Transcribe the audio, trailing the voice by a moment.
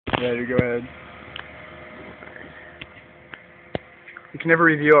Yeah, you go ahead. We can never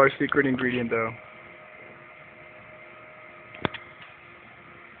reveal our secret ingredient, though.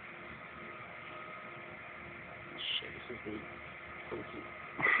 Shit, this is the funky.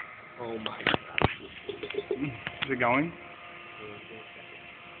 Oh my god. Is it going?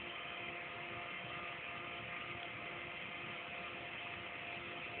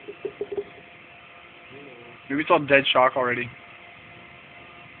 Maybe it's all dead shock already.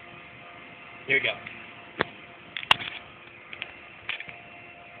 Here we go.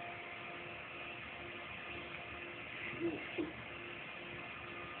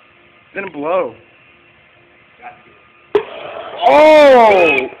 Didn't blow.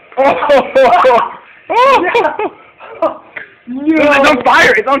 Oh! Oh! Oh! No. It's on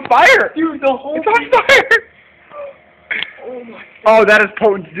fire! It's on fire! Dude, the whole It's on fire! Oh my god. Oh, that is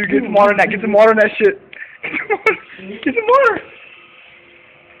potent, dude. Get some water in that. Get some water in that shit. Get some water.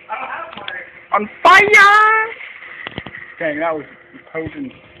 I don't have water. On fire! Dang, that was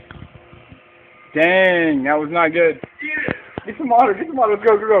potent. Dang, that was not good. Dude. Get some water. Get some water. Let's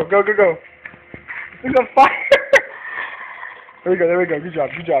go, go, go, go, go, go. It's on fire. There we go. There we go. Good job.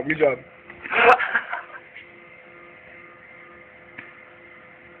 Good job. Good job.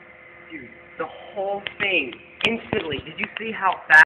 Dude, the whole thing, instantly. Did you see how fast?